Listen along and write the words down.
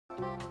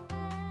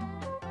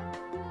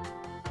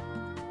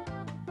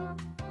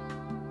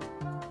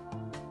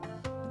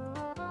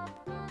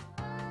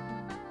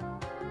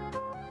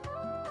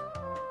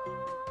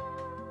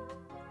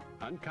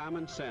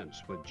Uncommon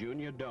Sense with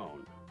Junia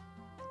Doan,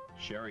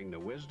 sharing the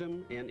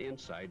wisdom and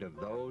insight of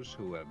those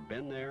who have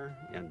been there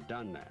and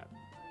done that.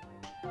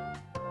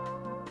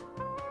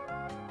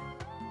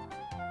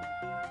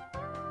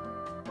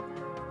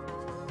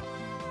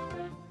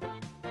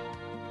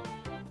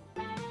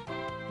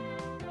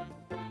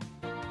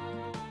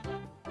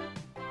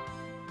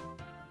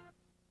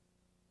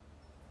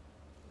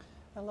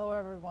 Hello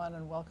everyone,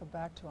 and welcome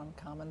back to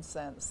Uncommon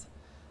Sense,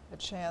 a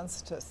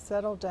chance to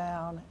settle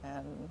down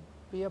and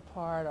be a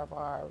part of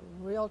our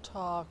real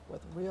talk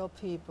with real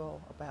people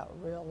about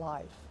real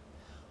life.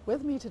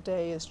 With me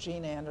today is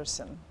Jean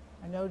Anderson.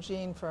 I know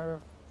Jean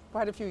for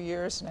quite a few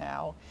years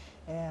now,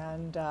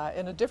 and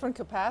in a different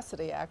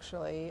capacity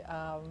actually.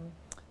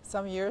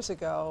 Some years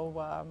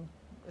ago,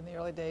 in the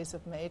early days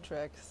of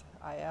Matrix,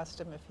 I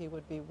asked him if he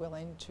would be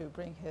willing to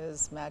bring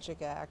his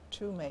magic act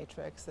to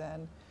Matrix,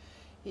 and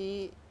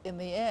he, in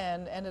the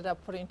end, ended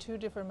up putting 2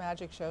 different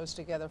magic shows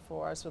together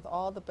for us with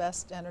all the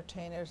best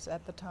entertainers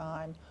at the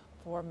time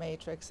for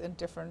Matrix in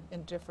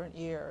different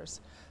years.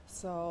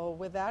 So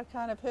with that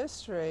kind of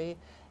history,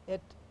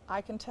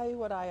 I can tell you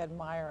what I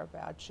admire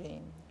about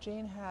Gene.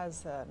 Gene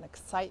has an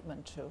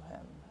excitement to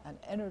him, an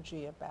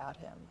energy about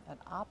him, an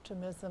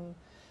optimism,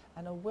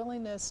 and a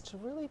willingness to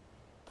really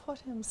put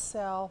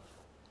himself,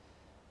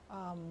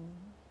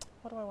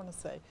 what do I want to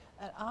say?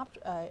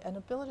 An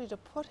ability to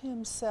put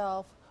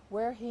himself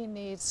where he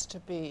needs to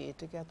be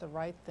to get the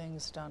right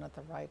things done at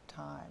the right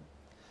time.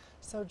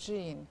 So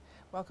Gene,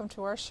 welcome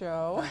to our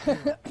show.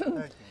 Thank you. Thank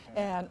you.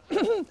 And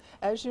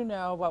as you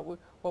know,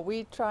 what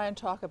we try and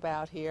talk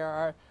about here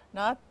are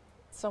not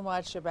so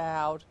much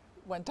about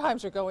when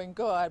times are going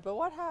good, but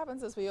what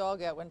happens as we all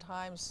get when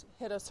times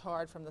hit us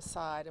hard from the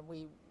side and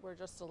we're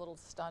just a little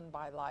stunned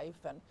by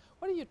life. And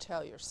what do you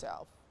tell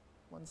yourself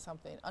when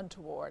something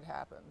untoward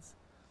happens?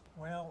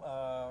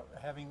 Well,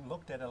 having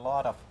looked at a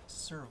lot of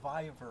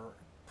survivor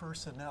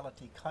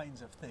personality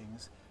kinds of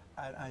things,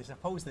 I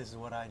suppose this is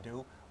what I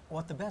do.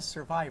 What the best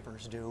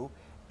survivors do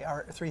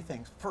are 3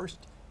 things.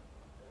 First,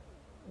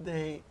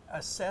 they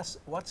assess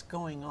what's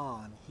going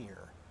on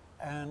here.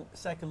 And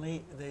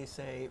secondly, they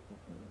say,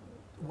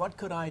 what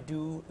could I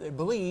do? They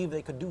believe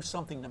they could do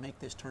something to make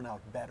this turn out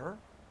better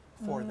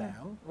for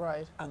them.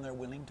 Right. And they're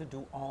willing to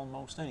do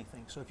almost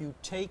anything. So if you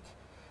take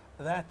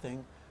that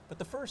thing, but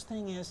the first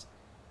thing is,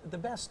 the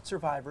best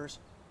survivors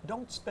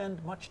don't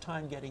spend much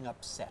time getting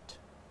upset.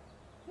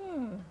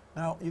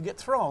 Now, you get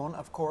thrown,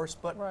 of course,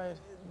 but right.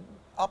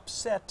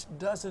 Upset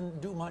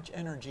doesn't do much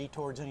energy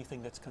towards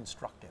anything that's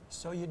constructive.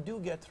 So you do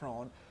get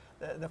thrown.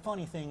 The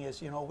funny thing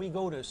is, you know, we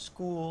go to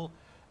school,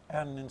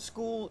 and in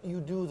school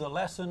you do the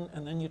lesson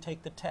and then you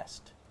take the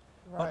test.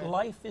 Right. But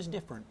life is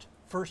different.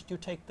 First you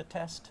take the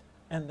test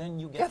and then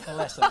you get the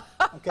lesson.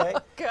 Okay?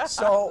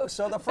 So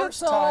the first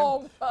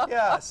time,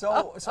 yeah,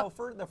 so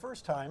for the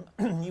first time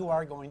you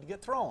are going to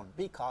get thrown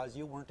because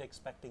you weren't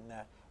expecting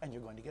that, and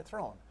you're going to get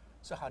thrown.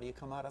 So how do you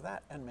come out of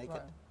that and make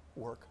it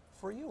work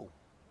for you?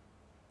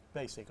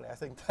 Basically, I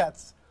think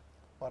that's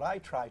what I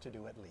try to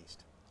do, at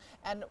least.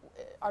 And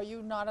are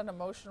you not an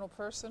emotional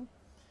person?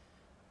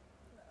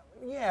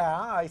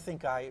 Yeah, I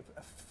think I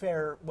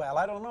fare well.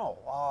 I don't know.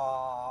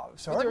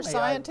 Certainly, with your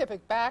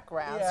scientific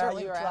background, yeah,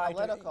 certainly you're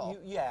analytical.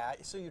 Yeah,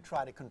 so you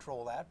try to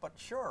control that, but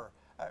sure.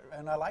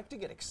 And I like to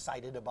get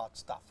excited about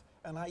stuff,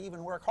 and I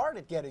even work hard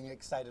at getting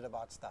excited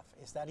about stuff.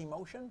 Is that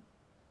emotion?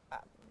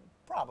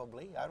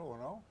 Probably. I don't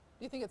know.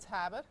 Do you think it's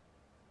habit?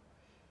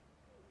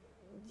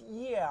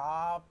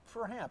 Yeah,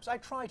 perhaps. I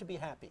try to be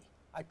happy.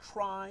 I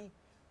try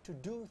to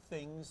do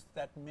things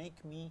that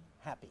make me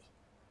happy.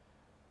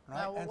 Right?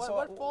 Now,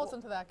 what falls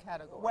into that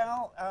category?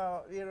 Well,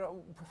 you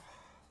know,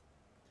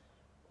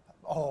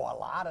 a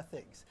lot of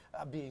things.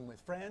 Being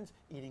with friends,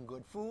 eating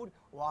good food,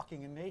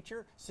 walking in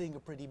nature, seeing a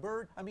pretty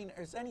bird. I mean,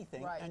 there's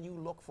anything, and you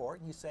look for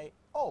it and you say,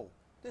 oh,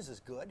 this is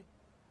good.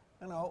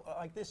 You know,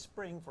 like this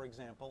spring, for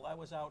example, I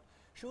was out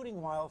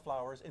shooting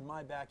wildflowers in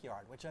my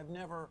backyard, which I've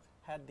never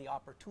had the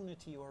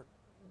opportunity or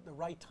the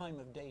right time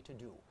of day to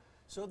do.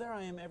 So there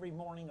I am every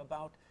morning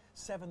about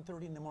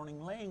 7:30 in the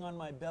morning, laying on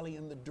my belly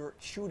in the dirt,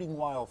 shooting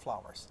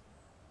wildflowers.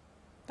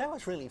 That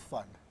was really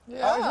fun. Yeah.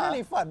 That was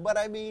really fun, but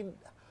I mean,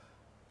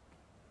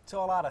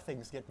 so a lot of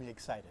things get me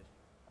excited.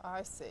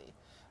 I see.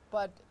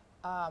 But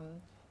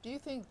do you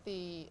think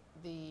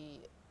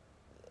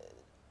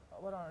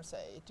what do I want to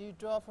say? Do you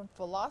draw from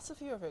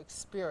philosophy or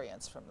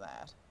experience from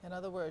that? In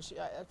other words,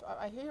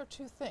 I hear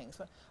 2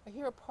 things. I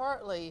hear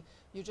partly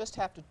you just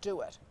have to do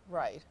it,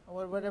 right?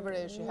 Or whatever it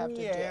is you have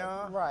to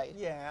do, right?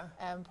 Yeah.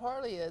 And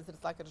partly is that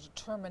it's like a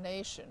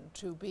determination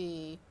to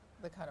be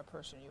the kind of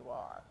person you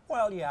are.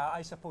 Well, yeah,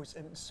 I suppose.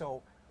 And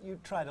so you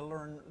try to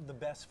learn the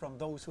best from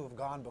those who have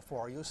gone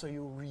before you. So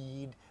you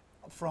read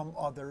from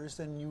others,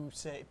 and you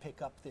say,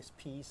 pick up this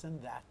piece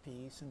and that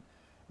piece, and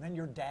then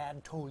your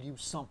dad told you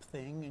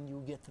something, and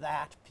you get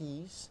that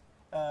piece,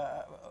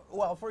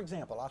 well, for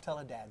example, I'll tell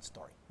a dad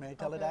story. May I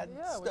tell a dad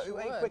Yeah,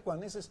 story? A quick one.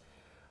 This is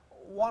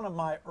one of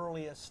my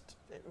earliest,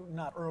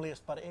 not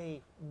earliest, but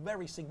a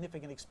very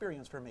significant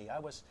experience for me. I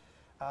was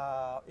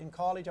in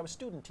college. I was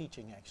student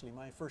teaching, actually.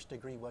 My first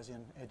degree was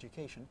in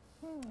education.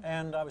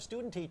 And I was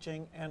student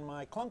teaching, and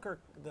my clunker,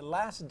 the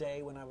last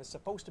day when I was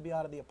supposed to be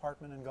out of the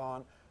apartment and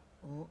gone,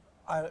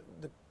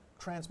 the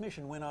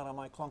transmission went out on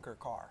my clunker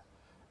car.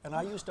 And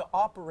I used to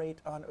operate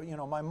on, you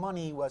know, my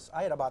money was,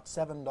 I had about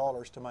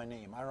 $7 to my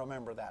name. I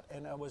remember that.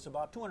 And I was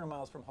about 200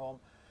 miles from home.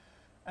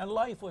 And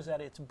life was at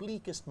its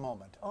bleakest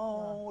moment.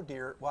 Oh,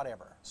 dear,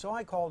 whatever. So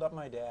I called up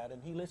my dad,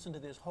 and he listened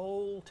to this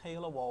whole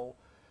tale of woe.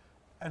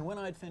 And when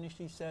I'd finished,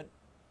 he said,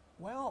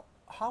 well,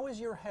 how is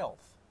your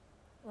health?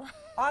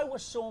 I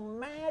was so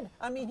mad.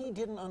 I mean, he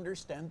didn't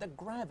understand the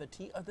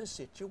gravity of the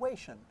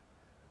situation.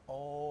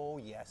 Oh,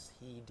 yes,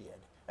 he did.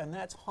 And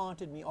that's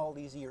haunted me all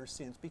these years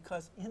since,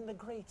 because in the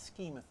great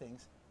scheme of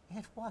things,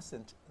 it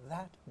wasn't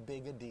that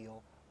big a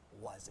deal,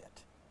 was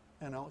it?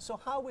 You know, so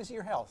how was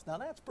your health? Now,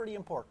 that's pretty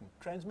important.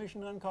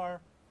 Transmission on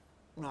car,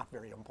 not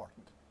very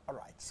important. All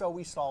right, so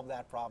we solved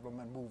that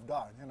problem and moved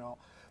on, you know.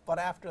 But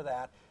after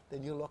that,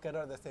 then you look at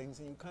other things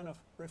and you kind of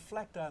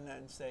reflect on that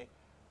and say,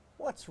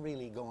 what's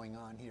really going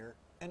on here?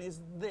 And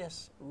is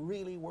this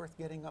really worth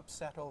getting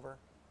upset over?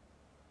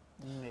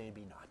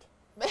 Maybe not.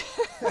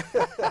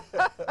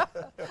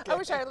 I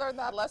wish I had learned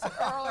that lesson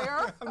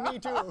earlier. Me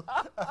too.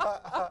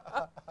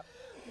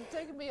 It's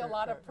taken me a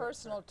lot of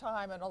personal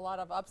time and a lot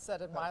of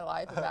upset in my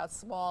life about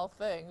small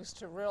things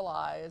to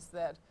realize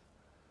that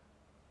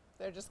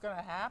they're just going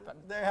to happen.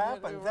 They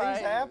happen. Things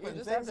Right. happen. You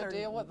just Things have to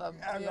deal with them.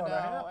 Are You going to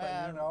know, happen,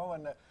 and you know,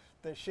 and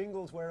the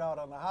shingles wear out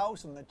on the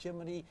house, and the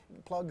chimney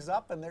plugs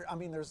up, and I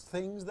mean, there's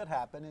things that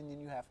happen, and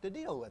then you have to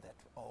deal with it.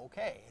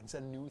 Okay, it's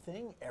a new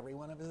thing. Every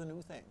one of it is a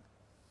new thing.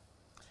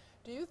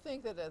 do you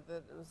think that it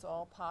was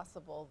all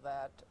possible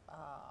that,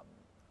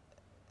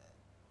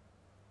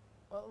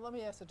 well, let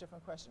me ask a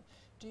different question.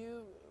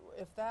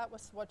 If that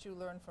was what you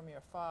learned from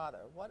your father,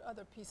 what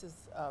other pieces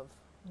of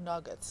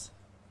nuggets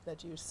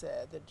that you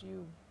said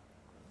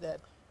that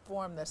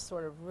form this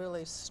sort of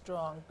really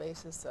strong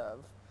basis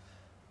of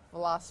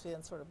philosophy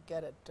and sort of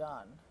get it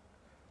done?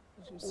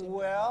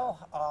 Well,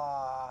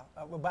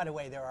 by the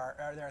way, there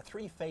are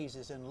three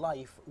phases in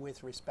life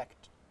with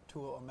respect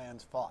to a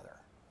man's father.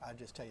 I'll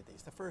just tell you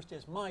these. The first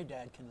is, my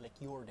dad can lick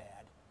your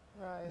dad.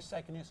 Right. The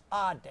second is,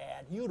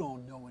 Dad, you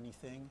don't know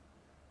anything.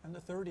 And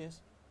the third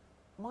is,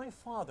 my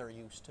father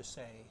used to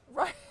say.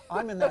 Right.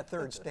 I'm in that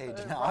third stage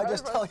now. I'll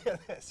just tell you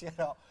this, you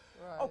know.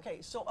 Right. Okay,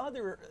 so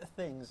other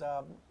things.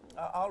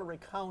 I'll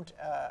recount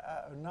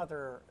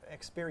another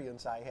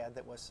experience I had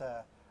that was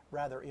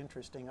rather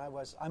interesting.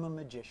 I'm a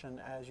magician,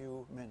 as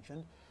you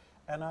mentioned,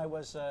 and I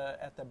was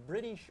at the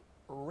British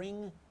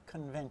Ring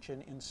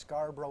Convention in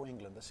Scarborough,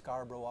 England. The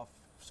Scarborough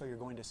so you're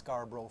going to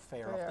Scarborough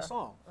Fair off the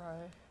song.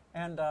 Right.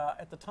 And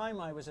at the time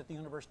I was at the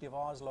University of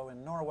Oslo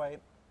in Norway,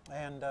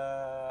 and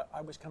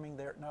I was coming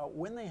there. Now,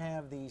 when they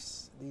have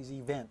these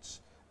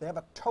events, they have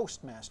a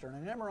toastmaster, and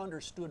I never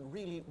understood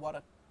really what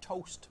a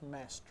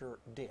toastmaster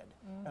did.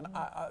 And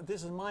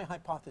this is my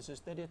hypothesis,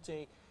 that it's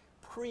a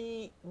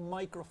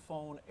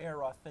pre-microphone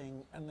era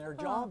thing, and their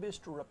job is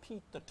to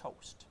repeat the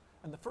toast.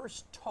 And the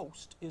first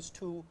toast is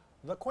to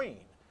the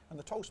Queen. And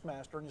the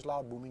toastmaster in his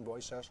loud booming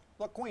voice says,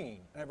 the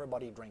Queen. And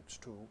everybody drinks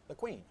to the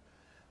Queen.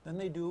 Then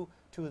they do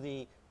to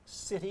the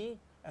city,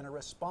 and a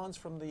response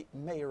from the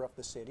mayor of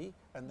the city,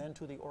 and then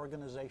to the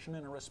organization,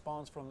 and a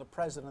response from the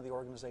president of the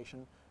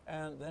organization,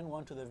 and then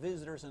one to the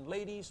visitors and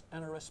ladies,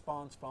 and a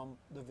response from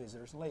the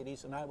visitors and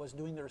ladies. And I was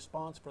doing the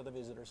response for the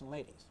visitors and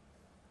ladies.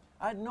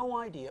 I had no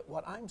idea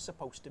what I'm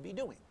supposed to be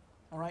doing.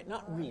 All right,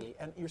 not really.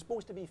 And you're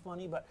supposed to be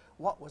funny, but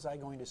what was I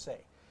going to say?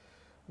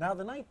 Now,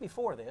 the night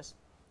before this,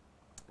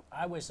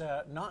 I was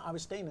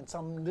staying in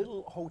some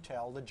little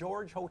hotel, the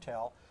George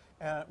Hotel,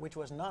 which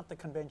was not the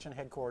convention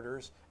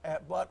headquarters,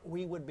 but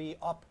we would be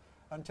up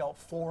until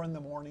 4 in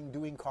the morning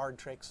doing card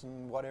tricks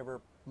and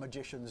whatever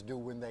magicians do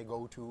when they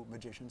go to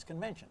magicians'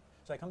 convention.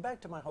 So I come back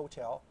to my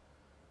hotel,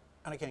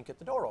 and I can't get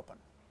the door open.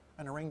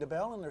 And I ring the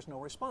bell, and there's no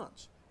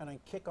response. And I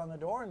kick on the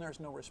door, and there's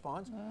no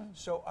response.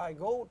 So I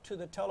go to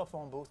the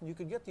telephone booth, and you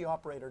could get the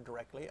operator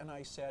directly, and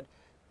I said,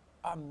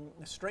 I'm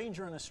a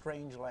stranger in a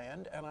strange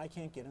land, and I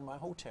can't get in my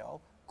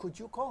hotel. Could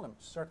you call him?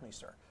 Certainly,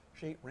 sir.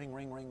 She, ring,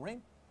 ring, ring,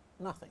 ring.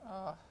 Nothing.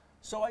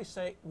 So I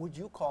say, would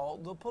you call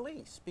the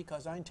police?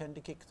 Because I intend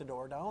to kick the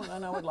door down,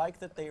 and I would like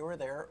that they were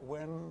there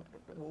when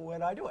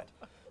I do it.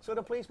 So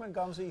the policeman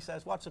comes, he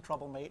says, what's the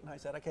trouble, mate? And I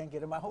said, I can't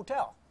get in my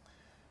hotel.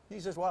 He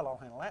says, well, I'll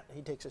handle that.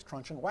 He takes his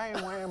truncheon,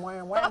 wham, wham,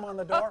 wham, wham on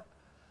the door.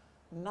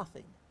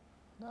 Nothing.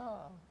 No.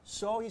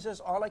 So he says,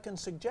 all I can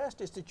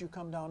suggest is that you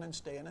come down and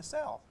stay in a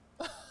cell.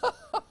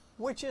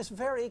 Which is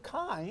very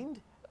kind,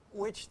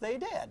 which they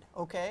did,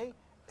 okay?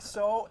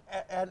 So,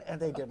 and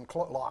they didn't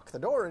lock the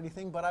door or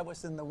anything, but I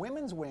was in the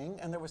women's wing,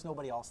 and there was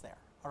nobody else there.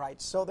 All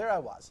right, so there I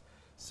was.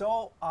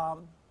 So,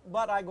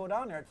 but I go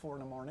down there at 4 in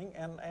the morning,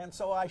 and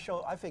so I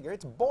figure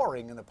it's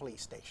boring in the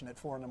police station at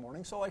 4 in the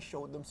morning, so I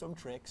showed them some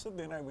tricks, and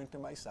then I went to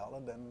my cell,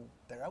 and then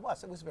there I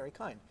was. It was very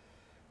kind.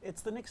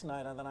 It's the next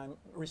night that I'm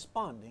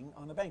responding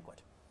on a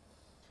banquet.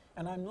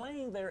 And I'm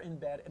laying there in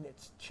bed, and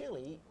it's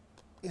chilly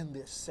in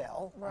this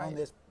cell, on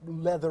this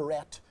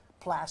leatherette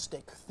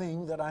plastic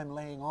thing that I'm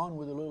laying on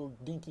with a little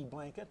dinky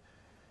blanket.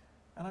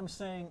 And I'm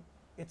saying,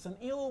 it's an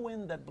ill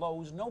wind that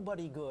blows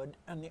nobody good,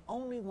 and the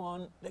only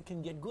one that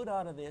can get good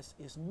out of this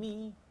is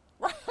me.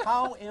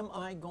 How am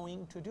I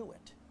going to do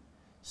it?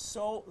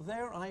 So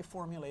there I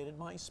formulated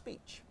my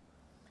speech,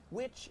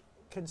 which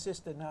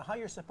consisted, now how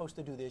you're supposed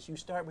to do this, you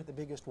start with the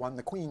biggest one,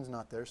 the Queen's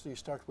not there, so you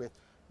start with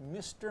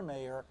Mr.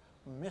 Mayor,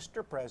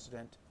 Mr.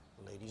 President,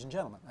 ladies and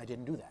gentlemen. I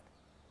didn't do that.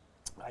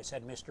 I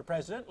said, Mr.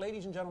 President,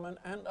 ladies and gentlemen,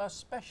 and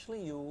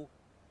especially you,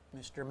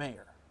 Mr.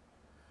 Mayor.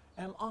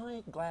 Am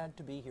I glad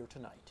to be here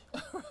tonight?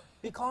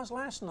 Because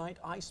last night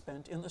I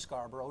spent in the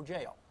Scarborough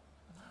jail.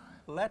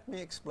 Let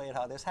me explain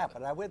how this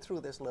happened. I went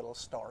through this little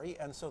story,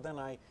 and so then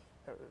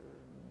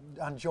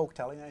on joke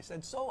telling, I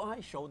said, so I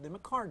showed them a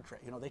card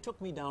trick. You know, they took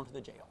me down to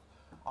the jail.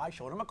 I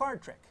showed them a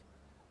card trick.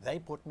 They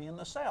put me in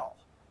the cell,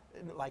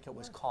 like it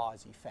was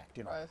cause effect,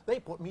 you know. They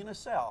put me in a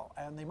cell,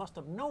 and they must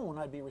have known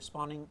I'd be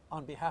responding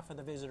on behalf of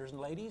the visitors and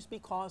ladies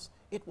because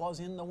it was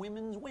in the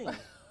women's wing.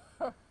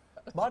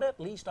 But at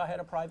least I had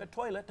a private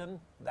toilet, and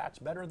that's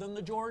better than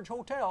the George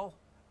Hotel,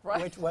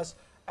 which was,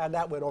 and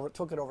that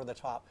took it over the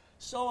top.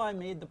 So I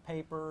made the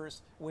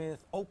papers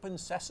with open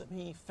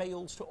sesame,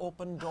 fails to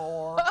open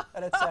door,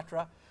 and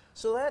etc.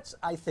 So that's,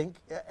 I think,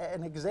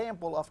 an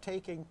example of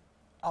taking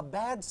a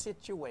bad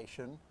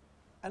situation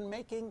and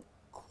making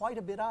quite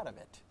a bit out of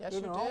it. Yes,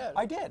 you did.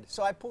 I did.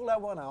 So I pulled that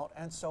one out,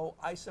 and so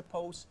I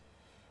suppose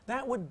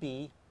that would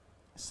be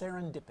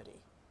serendipity.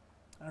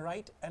 All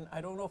right? And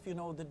I don't know if you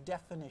know the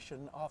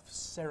definition of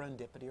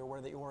serendipity or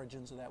where the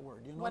origins of that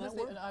word. You know that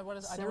word? I know what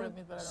it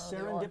means, but I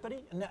don't know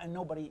serendipity? And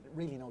nobody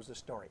really knows the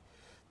story.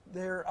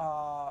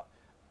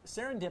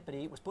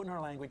 Serendipity was put in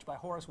our language by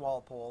Horace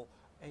Walpole,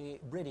 a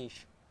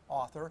British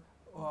author,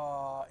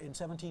 in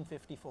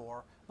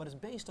 1754, but it's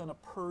based on a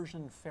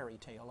Persian fairy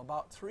tale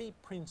about three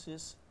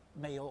princes,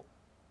 male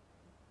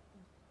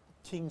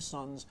king's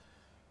sons,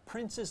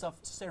 princes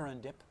of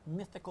Serendip,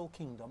 mythical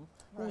kingdom,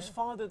 whose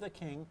father, the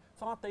king,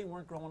 thought they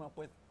weren't growing up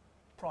with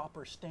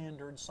proper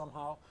standards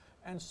somehow,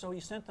 and so he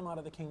sent them out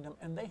of the kingdom,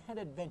 and they had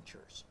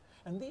adventures.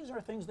 And these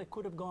are things that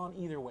could have gone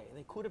either way.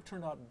 They could have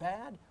turned out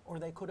bad, or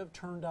they could have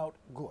turned out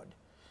good.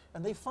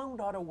 And they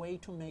found out a way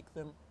to make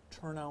them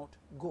turn out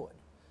good.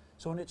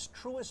 So in its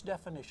truest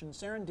definition,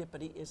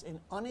 serendipity is an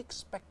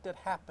unexpected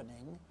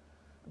happening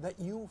that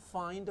you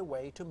find a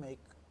way to make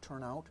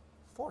turn out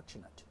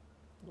fortunate.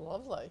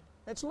 Lovely.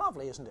 It's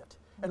lovely, isn't it?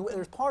 And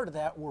there's part of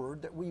that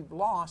word that we've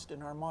lost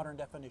in our modern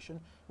definition,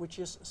 which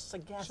is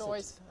sagacity.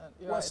 Choice.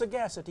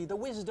 Sagacity, the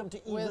wisdom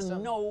to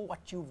even know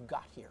what you've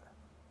got here.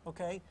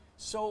 Okay?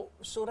 So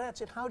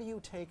that's it. How do you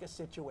take a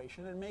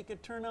situation and make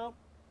it turn out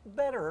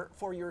better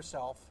for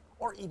yourself,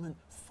 or even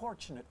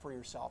fortunate for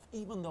yourself,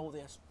 even though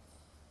this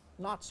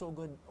not so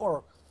good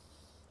or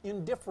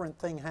indifferent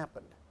thing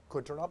happened?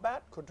 Could turn out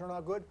bad, could turn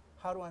out good.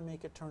 How do I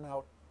make it turn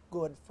out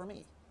good for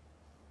me?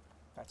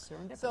 That's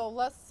serendipity. So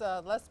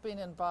less being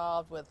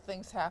involved with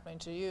things happening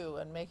to you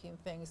and making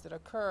things that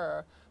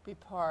occur be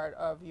part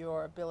of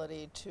your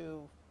ability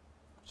to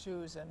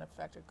choose and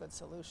effect a good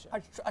solution.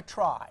 A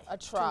try.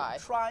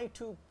 Try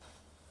to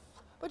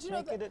but you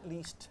make know it at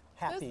least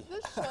happy.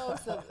 This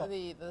shows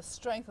the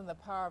strength and the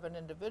power of an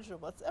individual.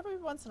 But every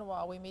once in a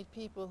while we meet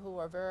people who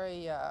are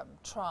very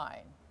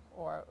trying,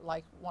 or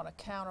like want to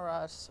counter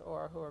us,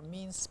 or who are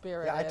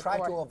mean-spirited. Yeah, I try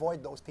to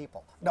avoid those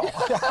people. No.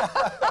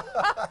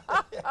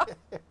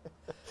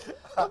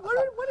 But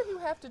what if you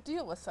have to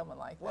deal with someone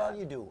like that? Well,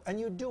 you do. And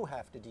you do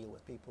have to deal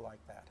with people like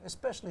that,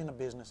 especially in a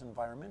business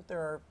environment. There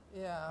are,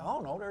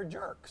 there are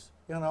jerks,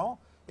 you know.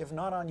 If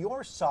not on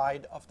your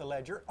side of the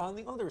ledger, on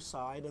the other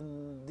side,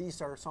 and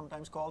these are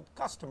sometimes called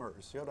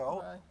customers, you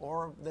know,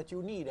 or that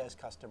you need as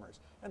customers.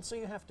 And so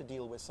you have to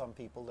deal with some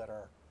people that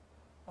are,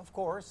 of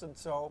course, and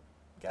so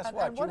guess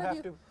what? What have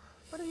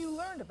you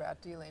learned about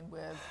dealing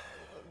with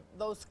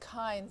those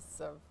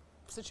kinds of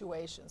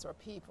situations or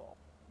people?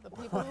 The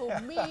people who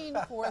mean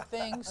for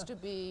things to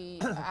be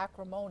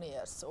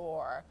acrimonious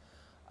or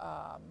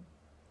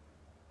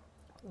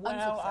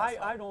well,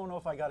 I don't know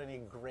if I got any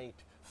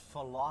great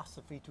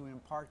philosophy to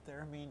impart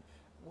there. I mean,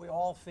 we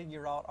all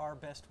figure out our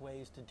best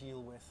ways to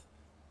deal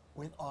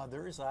with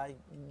others, I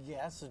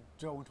guess,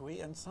 don't we?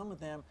 And some of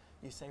them,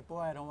 you say, boy,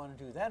 I don't want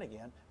to do that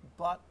again.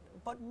 But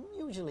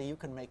usually you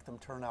can make them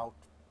turn out,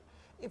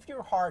 if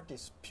your heart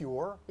is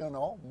pure, you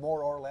know,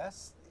 more or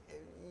less,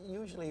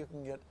 usually you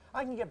can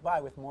I can get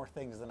by with more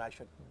things than I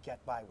should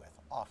get by with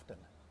often.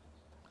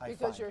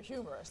 Because you're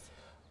humorous.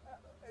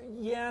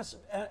 Yes,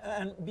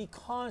 and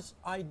because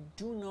I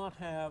do not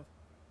have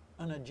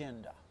an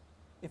agenda,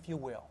 if you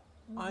will.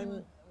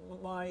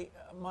 My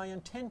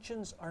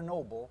intentions are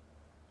noble,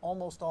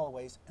 almost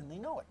always, and they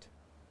know it.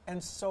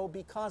 And so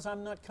because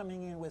I'm not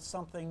coming in with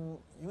something,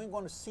 you ain't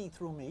going to see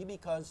through me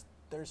because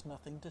there's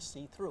nothing to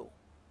see through.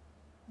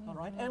 All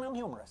right? And I'm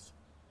humorous,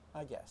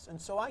 I guess.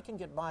 And so I can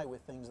get by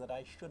with things that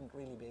I shouldn't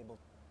really be able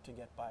to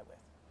get by with.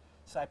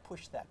 So I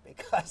push that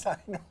because I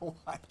know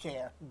I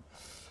can.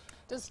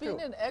 Does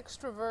being an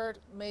extrovert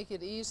make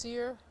it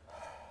easier?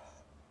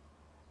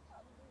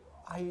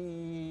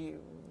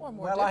 Or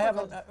more well, I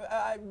difficult?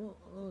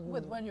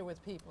 haven't. When you're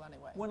with people,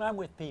 anyway. When I'm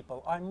with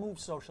people, I move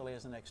socially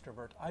as an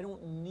extrovert. I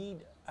don't need,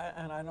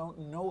 and I don't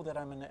know that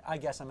I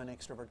guess I'm an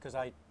extrovert because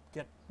I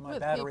get my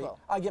battery. People.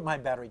 I get my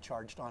battery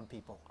charged on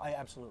people. I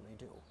absolutely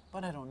do.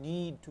 But I don't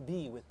need to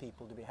be with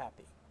people to be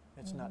happy.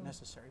 It's not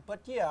necessary.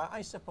 But yeah,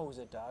 I suppose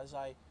it does.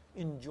 I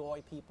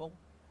enjoy people.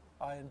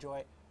 I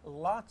enjoy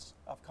lots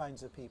of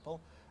kinds of people.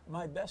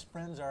 My best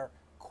friends are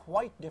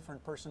quite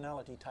different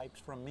personality types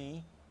from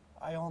me.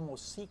 I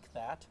almost seek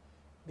that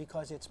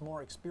because it's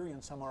more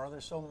experience somewhere or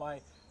other. So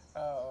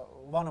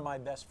one of my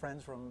best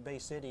friends from Bay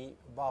City,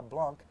 Bob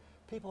Blanc,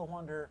 people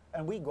wonder,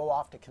 and we go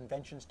off to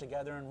conventions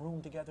together and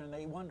room together, and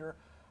they wonder,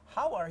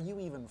 how are you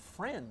even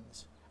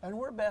friends? And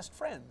we're best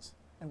friends,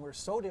 and we're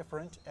so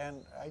different,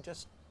 and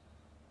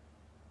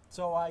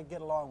so I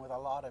get along with a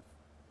lot of,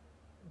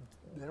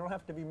 they don't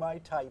have to be my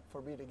type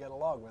for me to get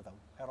along with them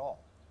at all.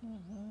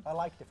 I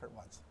like different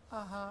ones.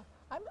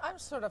 I'm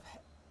sort of,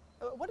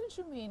 what did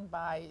you mean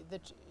by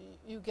that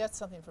you get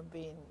something from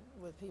being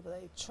with people,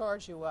 they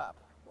charge you up?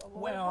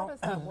 Well, how does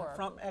that work?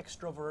 From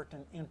extrovert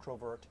and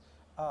introvert,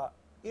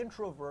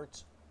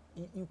 introverts,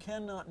 you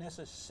cannot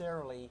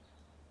necessarily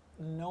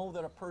know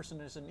that a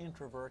person is an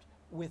introvert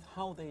with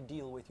how they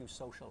deal with you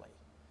socially.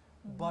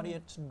 But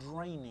it's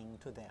draining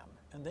to them.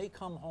 And they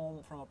come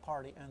home from a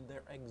party and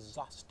they're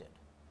exhausted.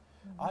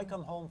 I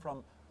come home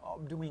from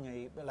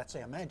doing let's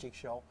say a magic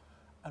show,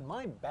 and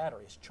my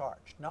battery is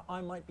charged. Now,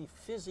 I might be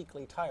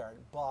physically tired,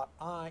 but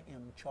I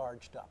am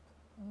charged up.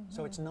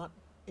 So it's not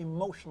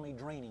emotionally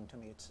draining to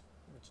me. It's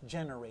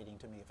generating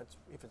to me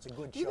if it's a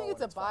good show. Do you think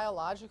it's a fun.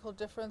 biological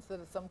difference,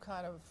 that it's some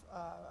kind of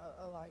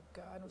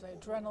I don't know,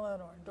 adrenaline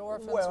or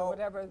endorphins Well,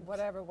 or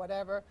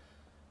whatever?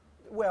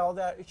 Well,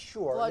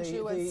 sure. Floods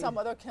you with some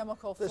other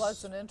chemical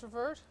floods an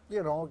introvert?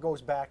 You know, it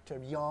goes back to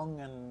Jung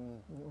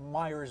and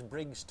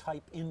Myers-Briggs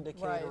type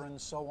indicator Right.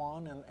 and so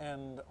on.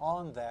 And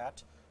on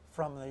that,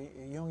 from the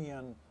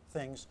Jungian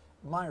things,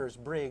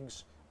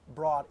 Myers-Briggs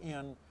brought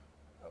in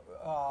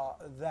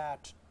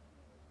that,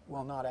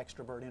 well, not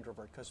extrovert,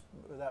 introvert, because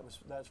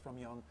that's from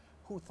Jung,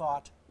 who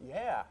thought,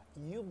 yeah,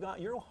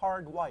 you're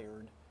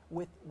hardwired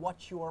with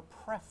what your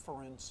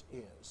preference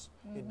is.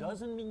 It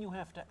doesn't mean you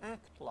have to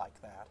act like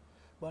that,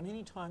 but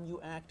anytime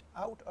you act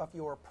out of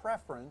your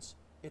preference,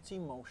 it's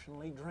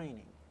emotionally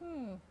draining.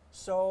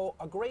 So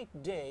a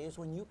great day is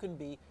when you can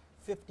be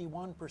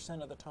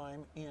 51% of the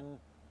time in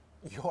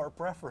your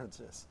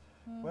preferences.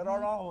 We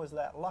aren't always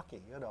that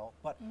lucky, you know.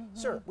 But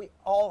sure, we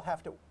all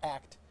have to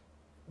act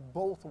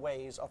both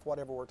ways of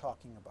whatever we're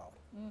talking about.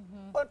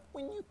 But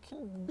when you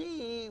can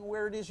be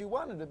where it is you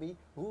wanted to be,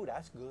 ooh,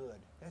 that's good.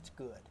 That's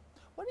good.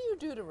 What do you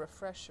do to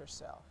refresh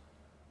yourself?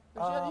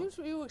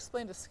 You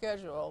explained a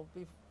schedule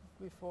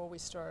before we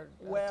started.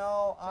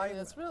 Well,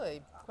 it's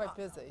really quite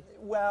busy.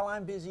 Well,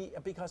 I'm busy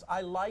because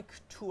I like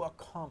to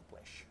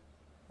accomplish.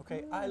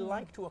 Okay, I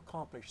like to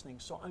accomplish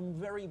things, so I'm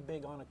very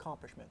big on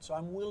accomplishment. So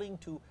I'm willing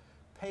to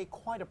pay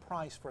quite a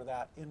price for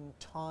that in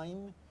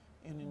time,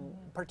 in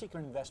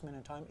particular investment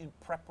in time, in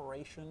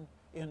preparation,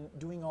 in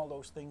doing all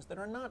those things that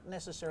are not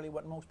necessarily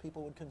what most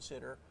people would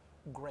consider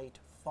great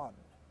fun.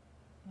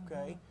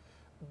 Okay,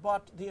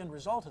 but the end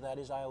result of that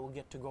is I will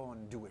get to go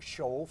and do a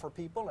show for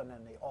people, and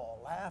then they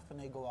all laugh and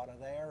they go out of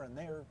there and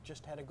they're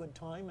just had a good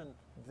time, and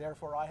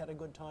therefore I had a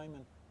good time,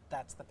 and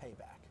that's the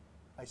payback,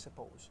 I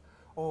suppose.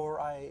 Or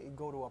I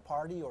go to a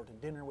party or to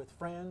dinner with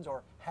friends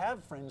or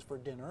have friends for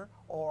dinner,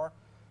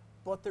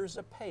 but there's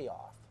a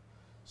payoff.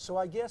 So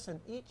I guess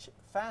in each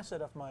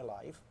facet of my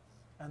life,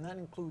 and that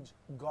includes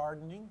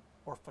gardening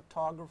or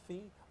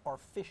photography or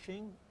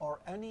fishing or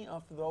any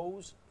of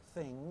those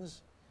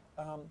things,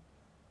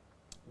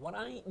 what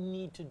I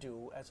need to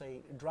do as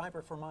a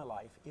driver for my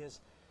life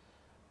is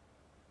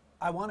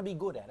I want to be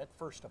good at it,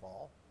 first of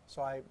all.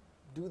 So I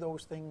do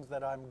those things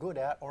that I'm good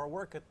at, or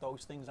work at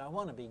those things I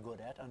want to be good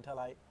at until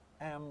I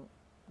am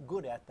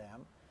good at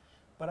them.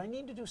 But I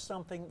need to do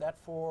something that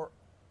for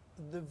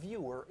the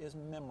viewer is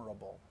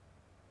memorable.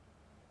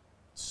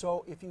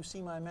 So if you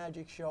see my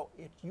magic show,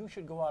 you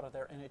should go out of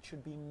there and it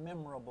should be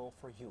memorable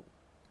for you.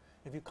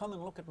 If you come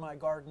and look at my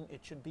garden, it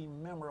should be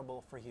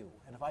memorable for you.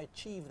 And if I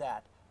achieve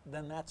that,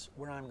 then that's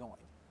where I'm going.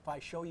 If I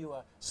show you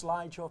a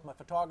slideshow of my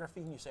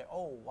photography and you say,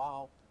 oh,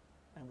 wow,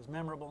 and it was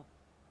memorable,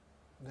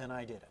 then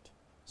I did it.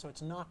 So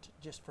it's not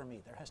just for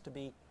me. There has to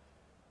be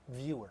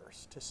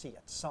viewers to see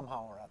it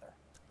somehow or other.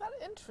 That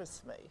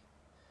interests me.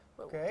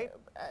 Okay.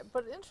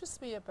 But what interests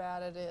me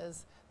about it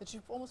is that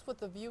you almost put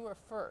the viewer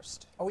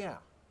first. Oh yeah,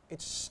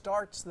 it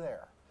starts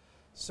there.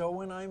 So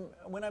when I'm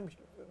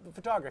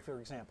photography, for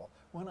example,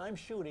 when I'm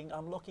shooting,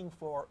 I'm looking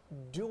for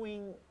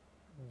doing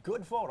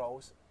good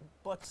photos,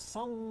 but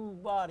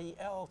somebody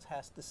else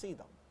has to see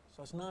them.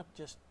 So it's not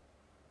just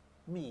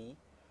me.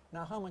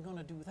 Now how am I going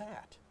to do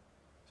that?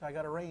 So I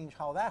got to arrange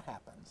how that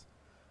happens.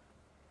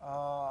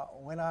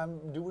 When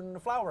I'm doing the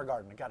flower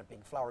garden, I got a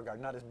big flower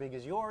garden, not as big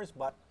as yours,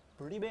 but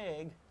pretty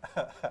big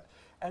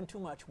and too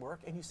much work,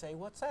 and you say,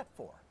 what's that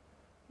for?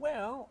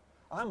 Well,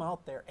 I'm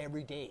out there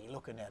every day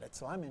looking at it,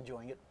 so I'm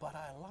enjoying it, but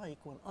I like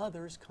when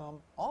others come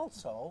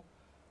also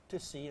to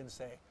see and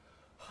say,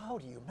 how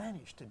do you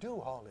manage to do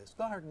all this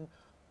garden?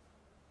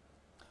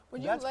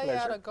 When you lay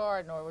out a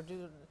garden, or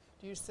do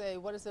you say,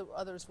 what is it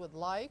others would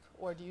like?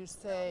 Or do you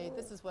say,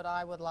 this is what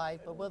I would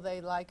like, but will they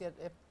like it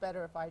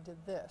better if I did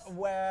this?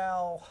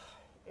 Well,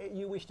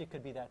 you wished it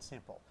could be that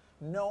simple.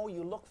 No,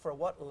 you look for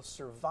what will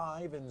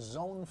survive in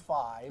Zone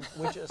 5,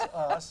 which is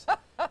us,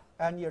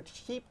 and you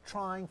keep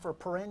trying for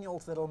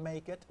perennials that'll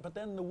make it, but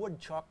then the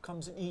woodchuck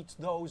comes and eats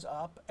those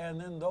up, and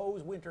then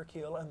those winter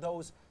kill, and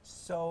those.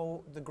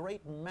 So the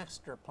great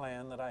master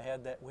plan that I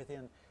had, that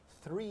within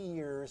 3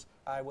 years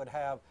I would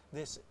have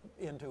this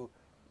into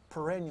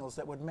perennials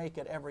that would make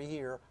it every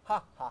year,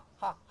 ha, ha,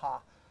 ha, ha.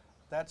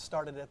 That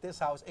started at this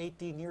house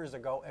 18 years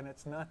ago, and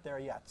it's not there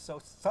yet. So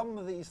some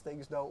of these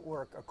things don't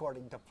work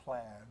according to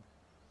plan.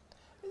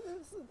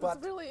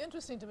 It's really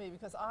interesting to me,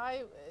 because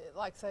I,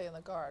 like say in the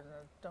garden,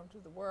 don't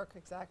do the work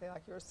exactly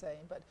like you're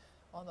saying, but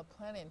on the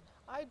planning,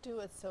 I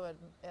do it so it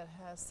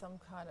has some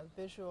kind of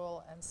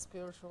visual and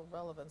spiritual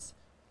relevance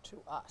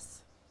to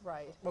us,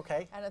 right?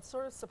 Okay. And it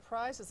sort of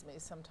surprises me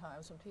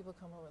sometimes when people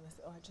come over and they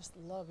say, oh, I just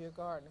love your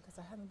garden, because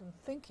I hadn't been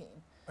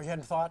thinking. Or you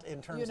hadn't thought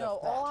in terms of that.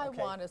 All I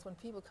want is when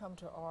people come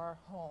to our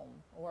home,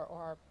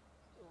 or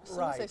as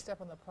soon as they step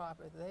on the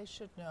property, they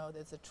should know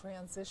there's a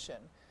transition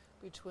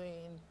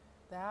between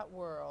that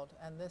world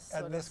and this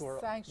sort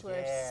of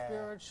sanctuary,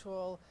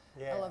 spiritual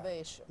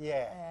elevation.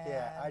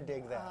 Yeah, I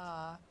dig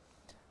that.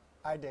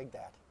 I dig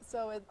that.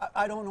 So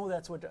I don't know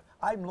that's what,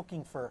 I'm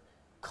looking for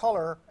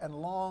color and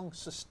long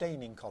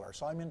sustaining color.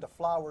 So I'm into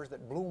flowers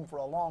that bloom for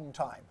a long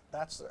time.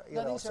 That's,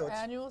 now these are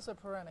annuals or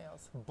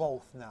perennials?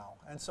 Both now.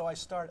 And so I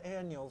start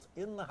annuals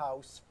in the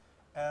house,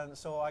 and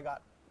so I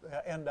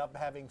end up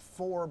having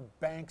 4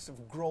 banks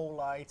of grow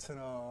lights, and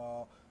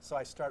so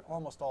I start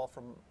almost all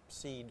from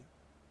seed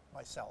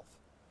myself.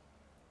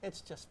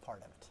 It's just part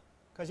of it,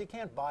 because you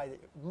can't buy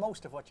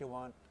most of what you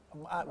want,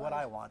 what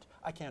I want,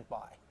 I can't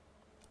buy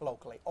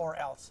locally, or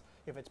else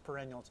if it's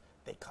perennials,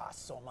 they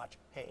cost so much.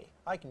 Hey,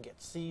 I can get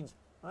seeds.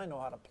 I know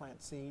how to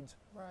plant seeds.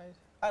 Right.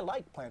 I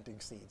like planting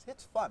seeds.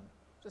 It's fun.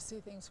 To see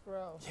things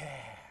grow.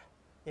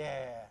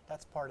 Yeah,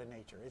 that's part of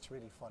nature. It's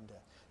really fun to.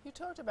 You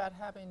talked about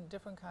having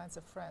different kinds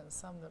of friends,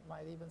 some that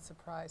might even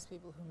surprise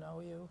people who know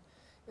you.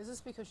 Is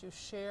this because you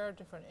share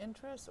different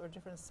interests or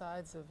different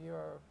sides of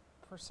your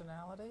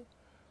personality?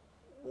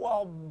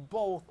 Well,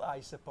 both, I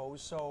suppose.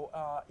 So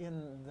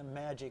in the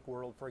magic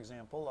world, for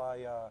example,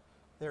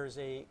 there's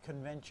a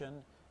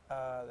convention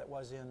that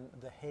was in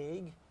The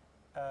Hague.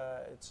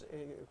 It's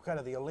kind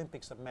of the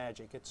Olympics of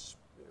Magic. Its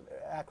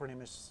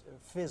acronym is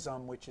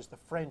FISM, which is the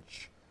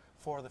French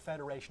for the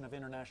Federation of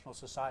International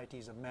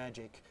Societies of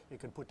Magic. You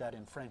can put that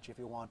in French if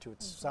you want to.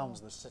 It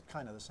sounds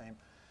kind of the same.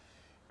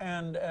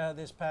 And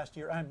this past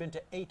year, I've been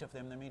to 8 of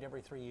them. They meet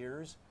every 3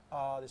 years.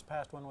 This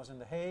past one was in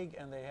The Hague,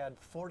 and they had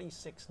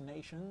 46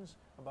 nations,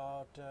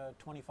 about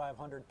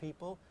 2,500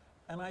 people.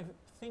 And I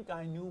think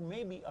I knew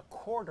maybe a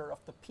quarter of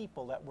the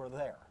people that were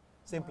there,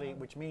 simply,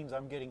 which means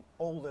I'm getting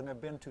old and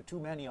have been to too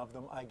many of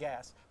them, I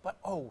guess. But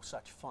oh,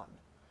 such fun.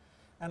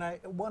 And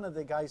one of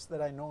the guys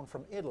that I known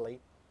from Italy,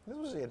 this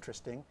was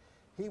interesting,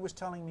 he was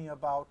telling me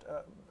about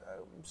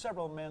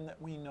several men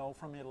that we know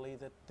from Italy,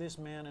 that this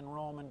man in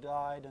Rome had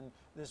died, and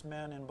this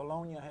man in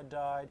Bologna had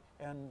died,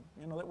 and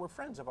that were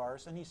friends of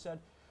ours. And he said,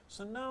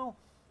 so now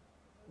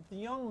the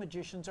young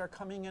magicians are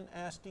coming and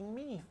asking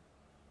me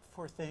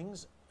for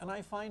things, and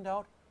I find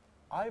out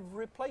I've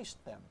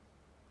replaced them.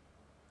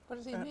 What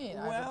does he mean?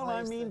 Well,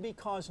 I mean,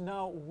 because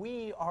now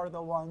we are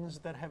the ones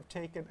that have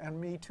taken, and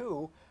me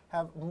too,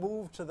 have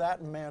moved to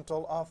that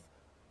mantle of,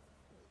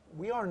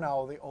 we are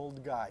now the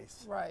old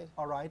guys. Right.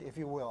 All right, if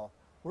you will.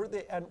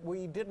 And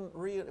we didn't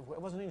really,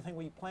 it wasn't anything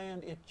we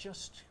planned, it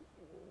just,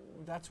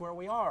 that's where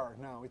we are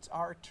now. It's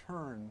our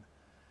turn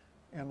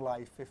in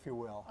life, if you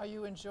will. Are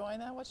you enjoying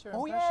that? What's your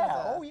impression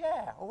of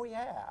that? Oh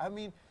yeah. I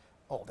mean,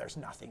 there's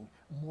nothing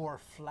more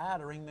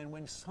flattering than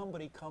when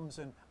somebody comes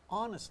and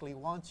honestly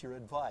wants your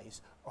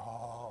advice.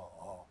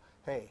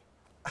 Hey.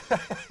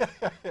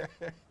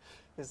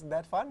 Isn't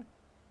that fun?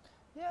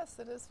 Yes,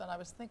 it is fun. I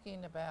was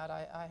thinking about,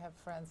 I have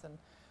friends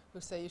who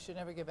say you should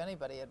never give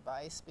anybody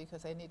advice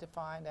because they need to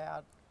find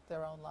out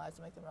their own lives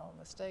and make their own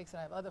mistakes. And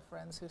I have other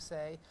friends who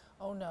say,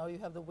 oh no, you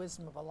have the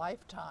wisdom of a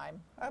lifetime.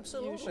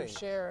 Absolutely. You should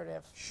share it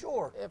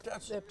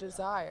if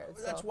desired.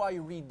 That's why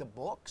you read the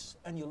books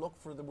and you look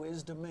for the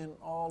wisdom in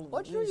all of these things.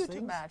 What drew you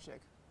to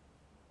magic?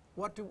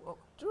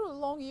 Drew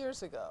long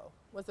years ago.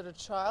 Was it a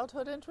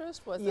childhood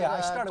interest? Was it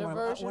I started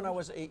when I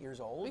was 8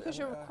 years old. Because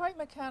you're quite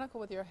mechanical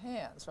with your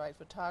hands, right?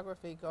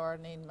 Photography,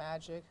 gardening,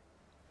 magic.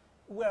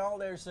 Well,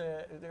 there's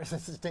a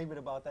statement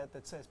about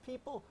that says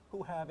people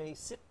who have a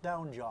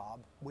sit-down job,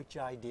 which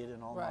I did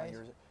in all my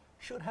years,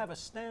 should have a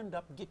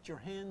stand-up,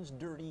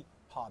 get-your-hands-dirty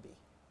hobby.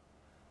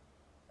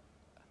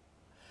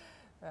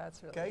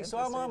 That's really interesting. So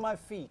I'm on my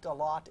feet a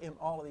lot in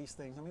all of these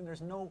things. I mean,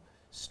 there's no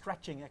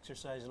stretching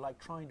exercise like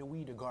trying to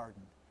weed a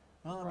garden.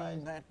 I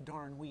mean, that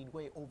darn weed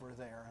way over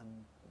there.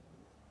 And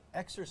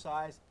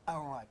exercise, I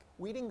don't like.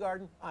 Weeding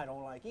garden, I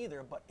don't like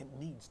either, but it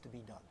needs to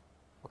be done.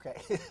 Okay.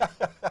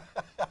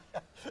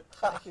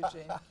 Thank you,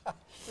 Gene.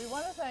 We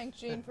want to thank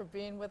Gene for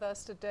being with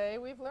us today.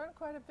 We've learned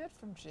quite a bit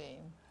from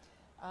Gene.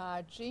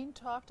 Gene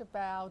talked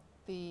about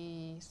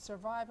the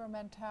survivor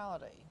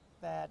mentality,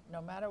 that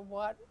no matter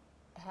what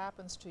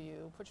happens to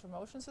you, put your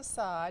emotions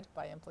aside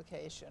by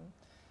implication,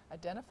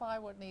 identify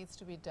what needs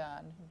to be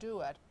done,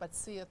 do it, but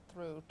see it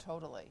through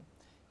totally.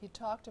 He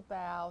talked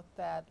about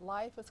that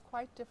life is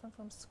quite different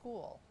from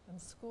school. In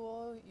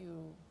school,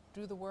 you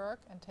do the work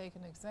and take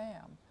an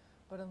exam.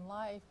 But in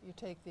life, you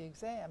take the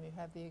exam, you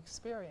have the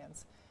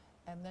experience,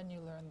 and then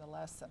you learn the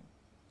lesson.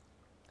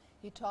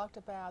 He talked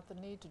about the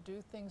need to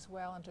do things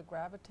well and to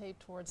gravitate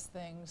towards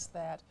things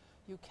that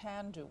you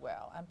can do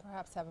well, and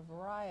perhaps have a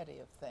variety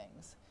of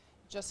things.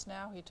 Just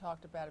now he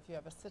talked about if you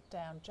have a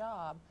sit-down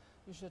job,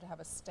 you should have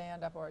a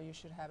stand-up, or you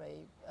should have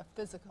a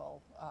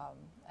physical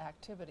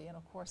activity. And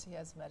of course he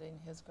has met in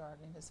his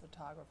gardening, his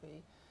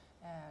photography,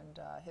 and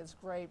his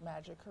great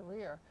magic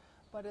career.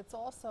 But it's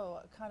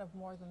also kind of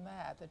more than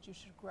that, that you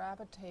should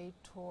gravitate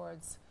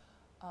towards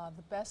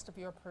the best of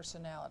your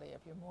personality.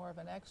 If you're more of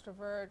an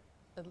extrovert,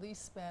 at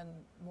least spend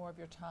more of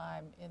your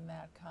time in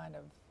that kind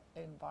of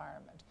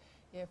environment.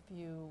 If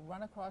you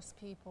run across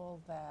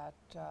people that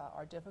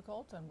are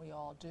difficult, and we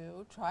all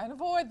do, try and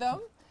avoid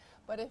them.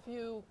 But if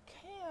you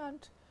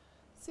can't,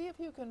 see if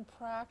you can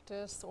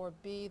practice or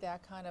be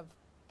that kind of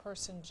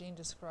person Gene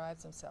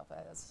describes himself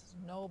as,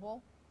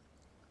 noble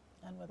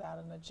and without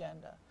an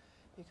agenda.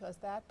 Because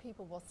that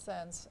people will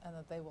sense and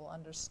that they will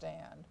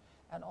understand.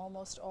 And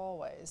almost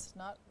always,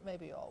 not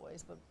maybe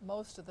always, but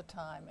most of the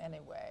time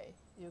anyway,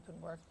 you can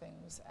work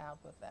things out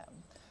with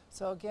them.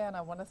 So again,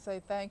 I want to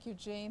say thank you,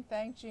 Gene.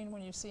 Thank Gene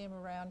when you see him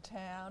around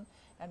town.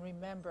 And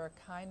remember,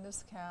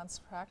 kindness counts.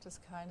 Practice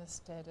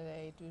kindness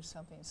today. Do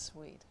something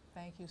sweet.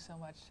 Thank you so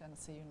much, and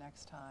see you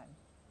next time.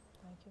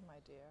 Thank you, my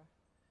dear.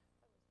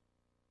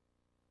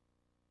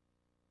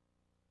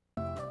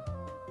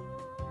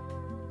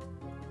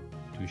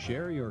 To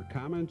share your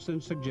comments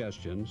and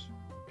suggestions,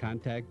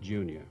 contact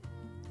Junia.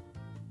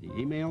 The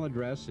email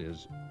address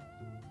is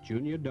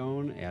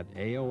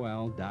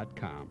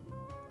juniadone@aol.com,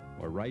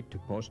 or write to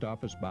Post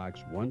Office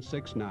Box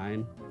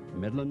 169,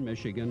 Midland,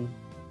 Michigan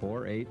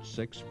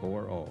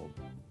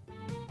 48640.